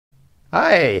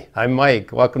Hi, I'm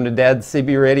Mike. Welcome to Dad's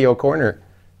CB Radio Corner.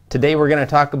 Today we're going to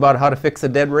talk about how to fix a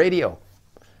dead radio.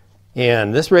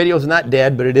 And this radio is not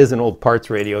dead, but it is an old parts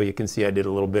radio. You can see I did a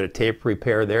little bit of tape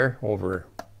repair there over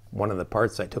one of the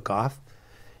parts I took off.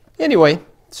 Anyway,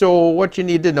 so what you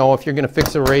need to know if you're going to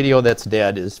fix a radio that's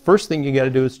dead is first thing you got to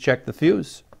do is check the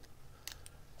fuse.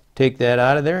 Take that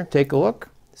out of there, take a look,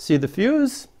 see the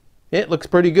fuse. It looks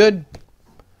pretty good.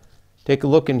 Take a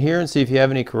look in here and see if you have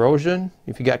any corrosion.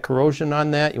 If you got corrosion on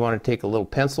that, you want to take a little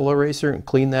pencil eraser and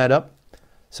clean that up.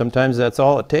 Sometimes that's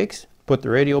all it takes. Put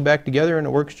the radio back together and it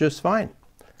works just fine.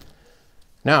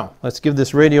 Now, let's give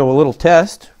this radio a little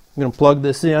test. I'm going to plug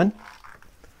this in.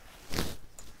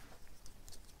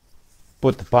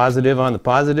 Put the positive on the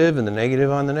positive and the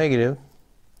negative on the negative.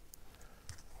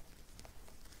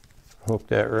 Hook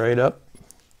that right up.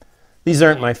 These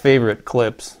aren't my favorite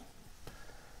clips,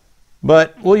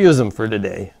 but we'll use them for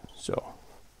today. So,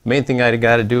 main thing I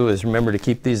got to do is remember to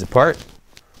keep these apart.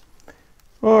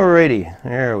 Alrighty,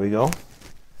 there we go.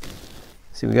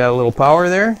 See, we got a little power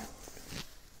there.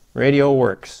 Radio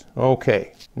works.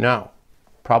 Okay, now,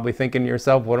 probably thinking to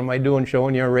yourself, what am I doing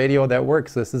showing you a radio that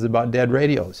works? This is about dead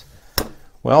radios.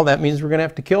 Well, that means we're going to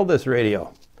have to kill this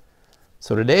radio.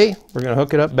 So today, we're going to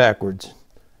hook it up backwards.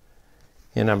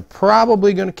 And I'm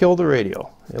probably going to kill the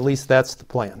radio. At least that's the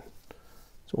plan.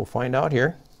 So we'll find out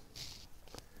here.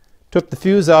 Took the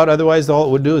fuse out, otherwise all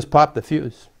it would do is pop the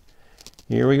fuse.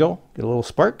 Here we go. Get a little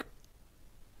spark.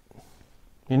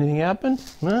 Anything happen?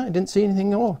 No, I didn't see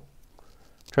anything. Oh.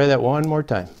 Try that one more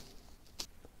time.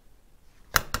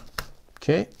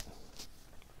 Okay.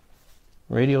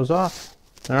 Radio's off.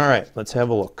 All right, let's have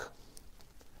a look.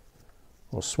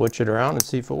 We'll switch it around and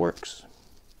see if it works.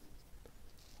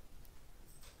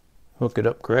 Hook it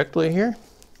up correctly here.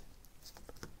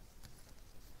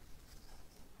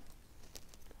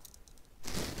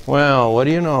 Well, what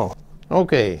do you know?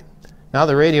 Okay, now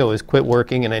the radio has quit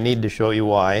working and I need to show you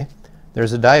why.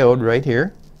 There's a diode right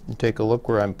here. You take a look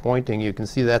where I'm pointing. You can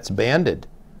see that's banded.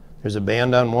 There's a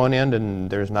band on one end and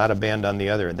there's not a band on the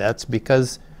other. That's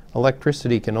because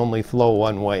electricity can only flow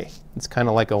one way. It's kind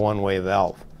of like a one-way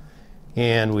valve.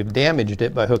 And we've damaged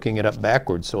it by hooking it up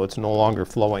backwards so it's no longer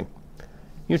flowing.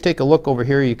 You take a look over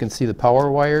here, you can see the power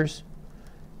wires.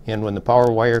 And when the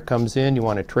power wire comes in, you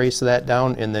want to trace that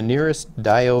down, and the nearest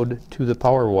diode to the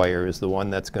power wire is the one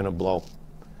that's going to blow.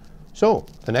 So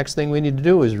the next thing we need to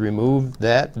do is remove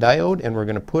that diode, and we're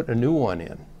going to put a new one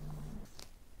in.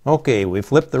 Okay, we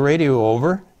flipped the radio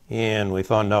over and we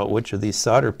found out which of these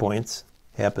solder points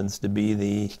happens to be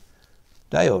the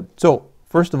diode. So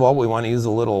first of all, we want to use a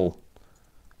little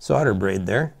solder braid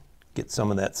there, get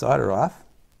some of that solder off.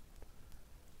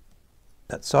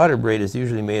 That solder braid is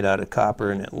usually made out of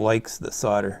copper and it likes the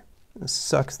solder. It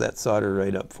sucks that solder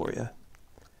right up for you.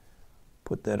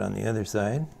 Put that on the other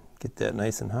side. Get that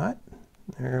nice and hot.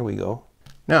 There we go.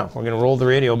 Now we're going to roll the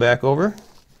radio back over.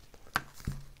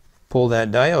 Pull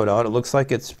that diode out. It looks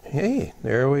like it's, hey,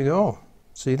 there we go.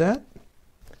 See that?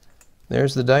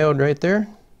 There's the diode right there.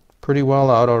 Pretty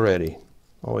well out already.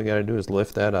 All we got to do is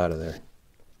lift that out of there.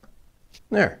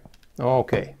 There.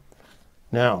 Okay.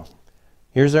 Now,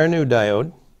 here's our new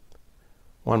diode.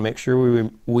 Want to make sure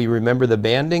we remember the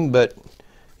banding, but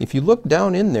if you look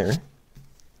down in there,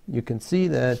 you can see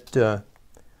that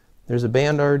there's a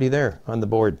band already there on the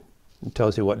board. It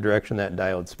tells you what direction that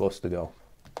diode's supposed to go.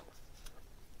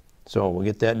 So we'll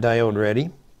get that diode ready.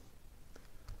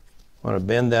 Want to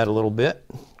bend that a little bit,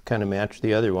 kind of match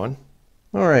the other one.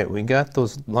 All right, we got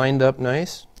those lined up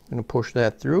nice. I'm going to push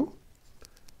that through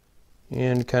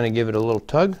and kind of give it a little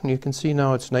tug, and you can see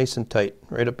now it's nice and tight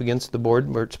right up against the board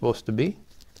where it's supposed to be.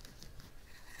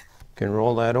 Can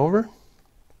roll that over.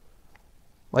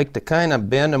 Like to kind of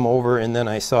bend them over and then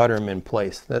I solder them in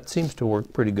place. That seems to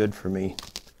work pretty good for me.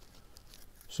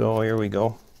 So here we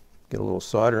go. Get a little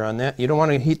solder on that. You don't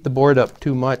want to heat the board up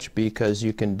too much because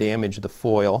you can damage the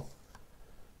foil.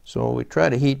 So we try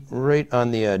to heat right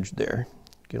on the edge there.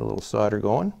 Get a little solder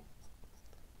going.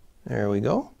 There we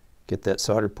go. Get that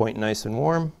solder point nice and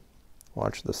warm.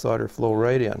 Watch the solder flow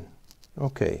right in.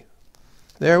 Okay,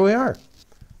 there we are.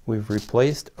 We've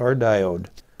replaced our diode.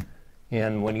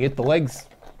 And when you get the legs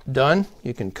done,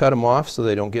 you can cut them off so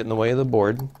they don't get in the way of the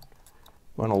board.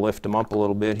 Want to lift them up a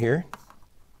little bit here.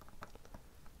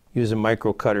 Use a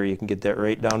micro cutter, you can get that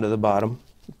right down to the bottom.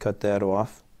 Cut that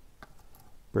off.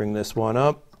 Bring this one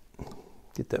up.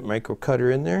 Get that micro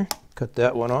cutter in there. Cut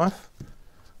that one off.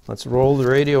 Let's roll the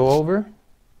radio over.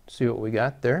 See what we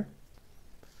got there.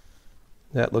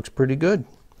 That looks pretty good.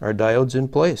 Our diode's in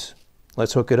place.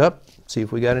 Let's hook it up, see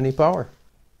if we got any power.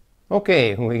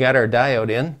 Okay, we got our diode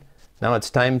in. Now it's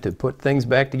time to put things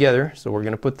back together. So we're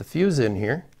going to put the fuse in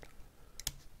here.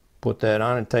 Put that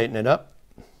on and tighten it up.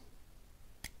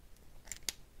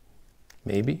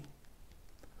 Maybe.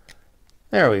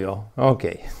 There we go.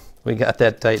 Okay, we got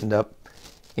that tightened up.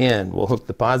 And we'll hook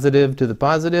the positive to the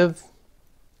positive,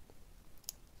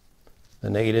 the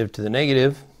negative to the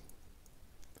negative.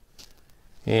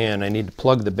 And I need to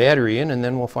plug the battery in, and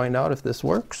then we'll find out if this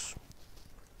works.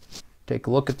 Take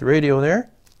a look at the radio there.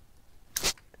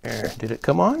 There, did it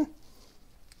come on?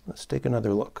 Let's take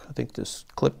another look. I think this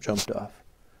clip jumped off.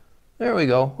 There we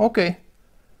go. Okay.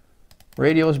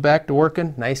 Radio's back to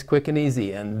working. Nice, quick, and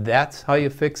easy. And that's how you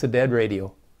fix a dead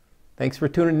radio. Thanks for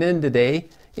tuning in today.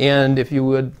 And if you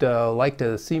would like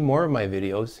to see more of my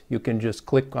videos, you can just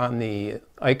click on the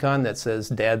icon that says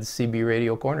Dad's CB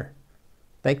Radio Corner.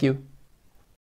 Thank you.